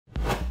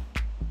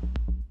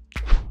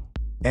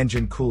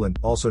Engine coolant,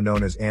 also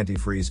known as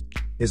antifreeze,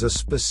 is a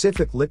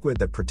specific liquid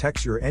that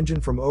protects your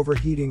engine from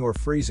overheating or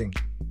freezing,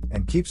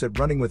 and keeps it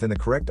running within the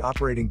correct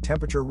operating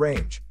temperature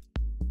range.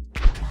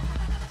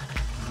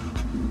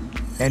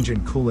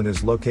 Engine coolant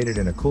is located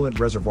in a coolant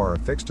reservoir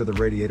affixed to the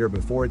radiator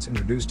before it's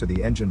introduced to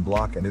the engine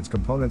block and its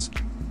components.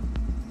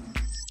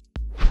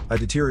 A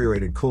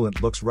deteriorated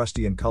coolant looks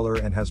rusty in color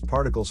and has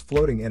particles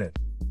floating in it.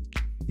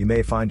 You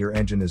may find your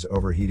engine is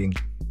overheating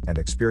and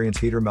experience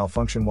heater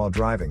malfunction while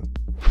driving.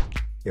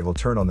 It will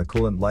turn on the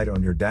coolant light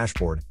on your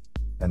dashboard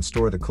and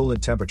store the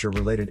coolant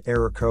temperature-related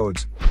error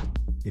codes.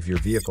 If your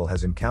vehicle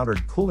has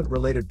encountered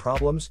coolant-related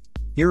problems,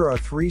 here are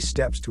 3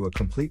 steps to a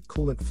complete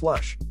coolant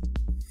flush.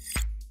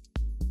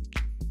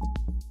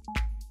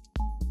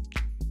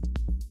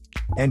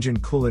 Engine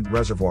coolant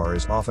reservoir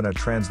is often a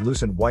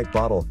translucent white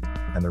bottle,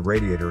 and the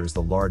radiator is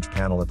the large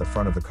panel at the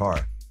front of the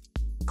car.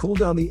 Cool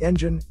down the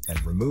engine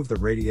and remove the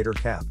radiator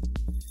cap.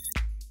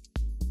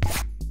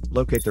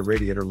 Locate the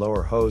radiator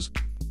lower hose.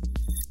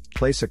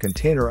 Place a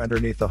container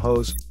underneath the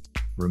hose.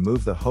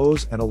 Remove the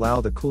hose and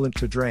allow the coolant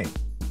to drain.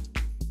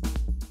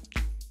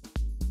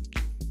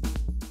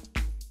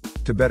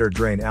 To better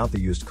drain out the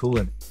used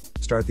coolant,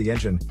 start the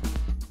engine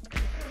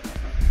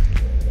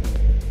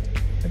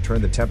and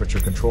turn the temperature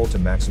control to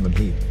maximum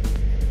heat.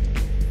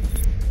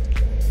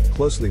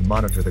 Closely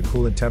monitor the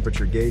coolant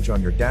temperature gauge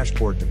on your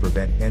dashboard to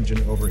prevent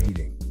engine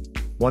overheating.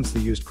 Once the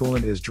used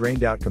coolant is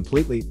drained out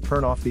completely,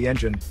 turn off the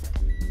engine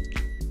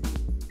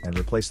and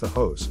replace the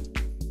hose.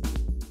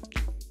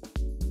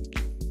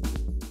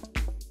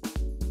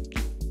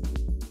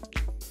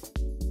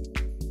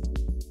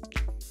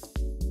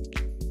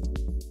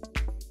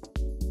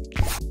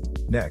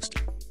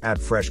 Next, add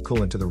fresh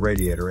coolant to the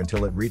radiator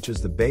until it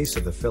reaches the base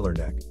of the filler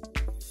neck.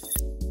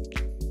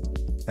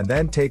 And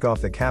then take off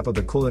the cap of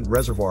the coolant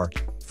reservoir,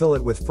 fill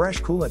it with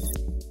fresh coolant,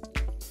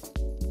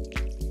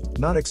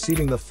 not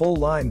exceeding the full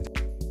line,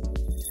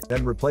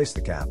 then replace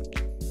the cap.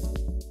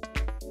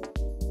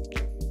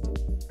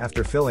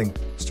 After filling,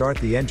 start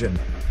the engine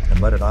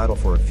and let it idle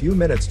for a few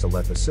minutes to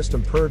let the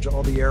system purge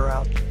all the air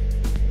out,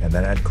 and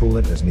then add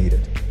coolant as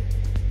needed.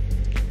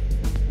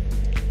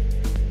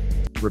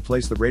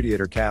 Replace the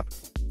radiator cap.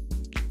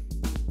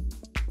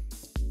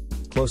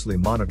 Closely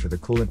monitor the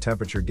coolant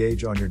temperature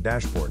gauge on your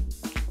dashboard.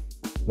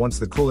 Once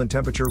the coolant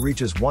temperature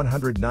reaches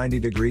 190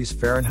 degrees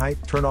Fahrenheit,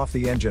 turn off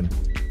the engine.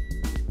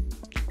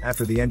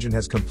 After the engine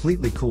has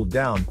completely cooled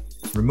down,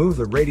 remove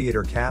the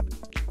radiator cap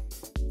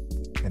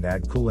and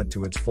add coolant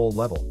to its full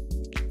level.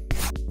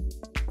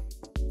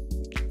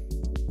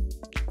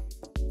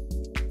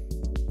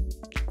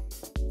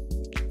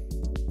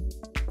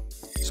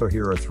 So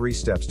here are 3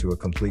 steps to a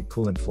complete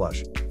coolant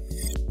flush.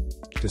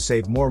 To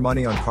save more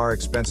money on car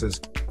expenses,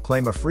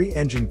 claim a free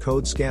engine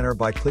code scanner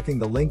by clicking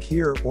the link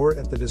here or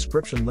at the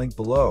description link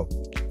below.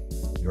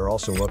 You're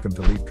also welcome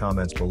to leave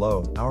comments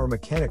below. Our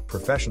mechanic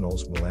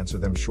professionals will answer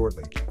them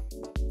shortly.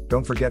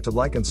 Don't forget to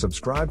like and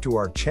subscribe to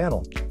our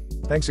channel.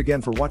 Thanks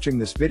again for watching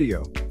this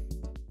video.